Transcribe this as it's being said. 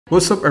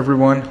What's up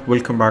everyone,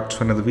 welcome back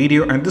to another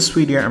video, and this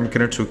video I'm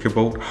going to talk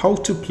about how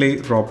to play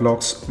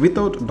Roblox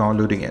without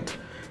downloading it.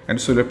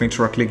 And so let me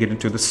directly get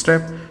into the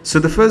step. So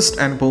the first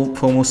and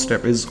foremost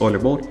step is all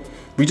about,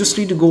 we just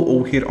need to go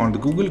over here on the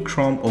Google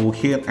Chrome over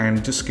here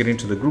and just get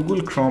into the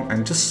Google Chrome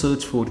and just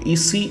search for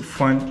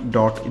ecfun.ggg,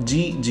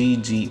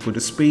 put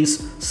a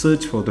space,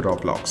 search for the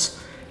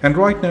Roblox. And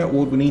right now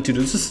what we need to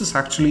do, this is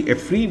actually a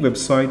free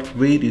website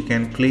where you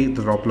can play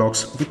the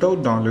Roblox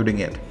without downloading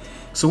it.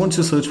 So once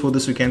you search for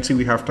this, you can see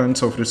we have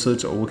tons of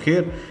research over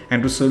here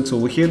and results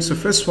over here. So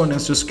first one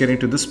is just get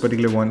into this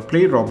particular one,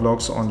 play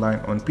Roblox online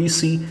on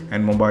PC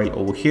and mobile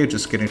over here,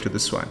 just get into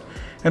this one.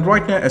 And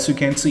right now, as you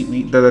can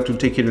see, that will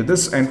take you to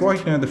this. And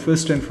right now, the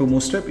first and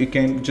foremost step, you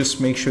can just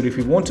make sure if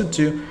you wanted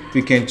to,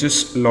 you can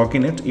just log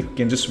in it. You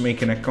can just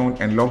make an account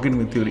and log in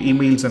with your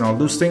emails and all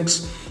those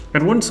things.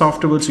 And once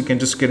afterwards, you can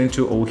just get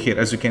into over here.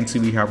 As you can see,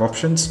 we have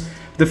options.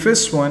 The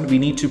first one, we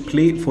need to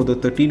play for the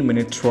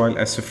 13-minute trial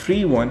as a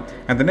free one.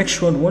 And the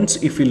next one, once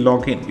if you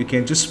log in, you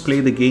can just play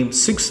the game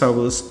 6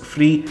 hours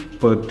free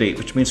per day,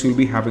 which means you'll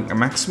be having a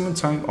maximum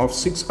time of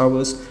 6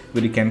 hours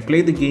where you can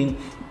play the game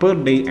per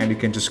day, and you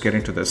can just get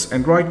into this.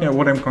 And right now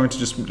what I'm going to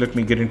just let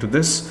me get into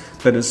this,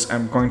 that is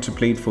I'm going to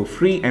play it for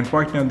free. And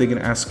right now they're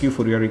going to ask you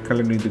for your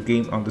calendar the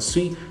game on the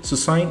C, so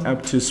sign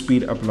up to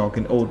speed up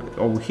login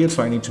over here.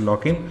 So I need to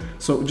log in,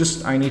 so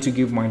just I need to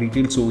give my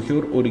details over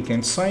here, or you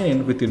can sign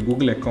in with your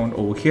Google account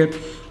over here.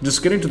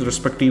 Just get into the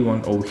respective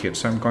one over here.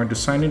 So I'm going to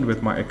sign in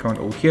with my account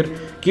over here,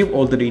 give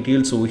all the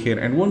details over here,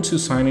 and once you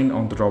sign in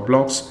on the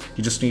Roblox,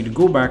 you just need to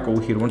go back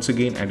over here once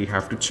again and you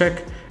have to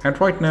check. And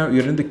right now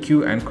you're in the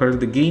queue, and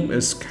currently the game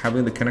is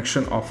having the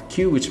connection of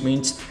queue, which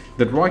means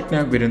that right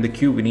now we're in the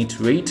queue, we need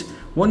to wait.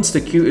 Once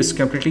the queue is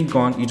completely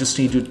gone, you just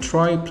need to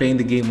try playing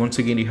the game once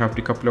again. You have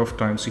to couple of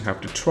times, you have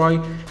to try,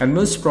 and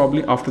most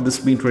probably after this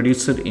being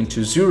reduced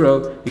into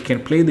 0, you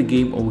can play the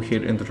game over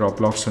here in the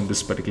Roblox on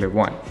this particular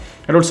one.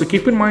 And also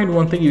keep in mind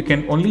one thing, you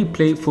can only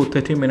play for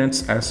 30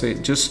 minutes as a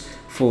just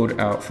for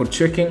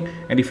checking.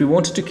 And if you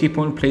wanted to keep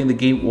on playing the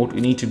game, what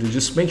you need to do,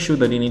 just make sure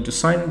that you need to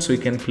sign in so you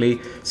can play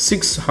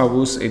 6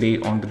 hours a day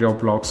on the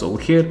Roblox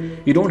over here.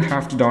 You don't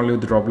have to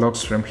download the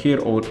Roblox from here,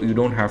 or you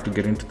don't have to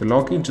get into the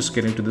login, just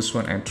get into this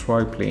one and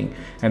try playing,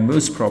 and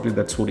most probably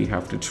that's what you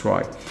have to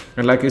try.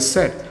 And like I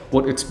said,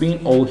 what it's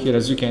been over here,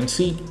 as you can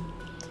see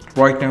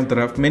right now, there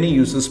are many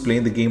users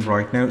playing the game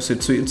right now. So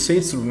it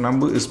says the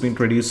number is being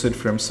reduced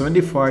from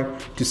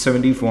 75 to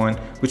 71,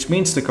 which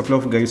means the couple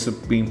of guys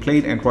have been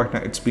played, and right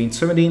now it's been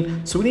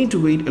 17. So we need to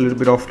wait a little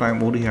bit of time.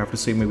 What do you have to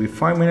say? Maybe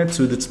 5 minutes.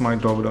 So that's my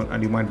down,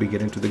 and you might be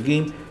getting to the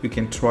game. You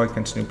can try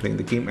continue playing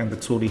the game, and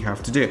that's all you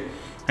have to do.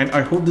 And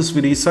I hope this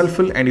video is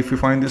helpful, and if you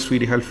find this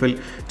video helpful,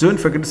 don't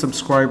forget to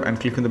subscribe and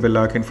click on the bell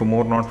icon for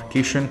more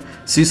notification.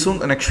 See you soon in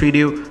the next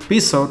video.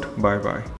 Peace out. Bye bye.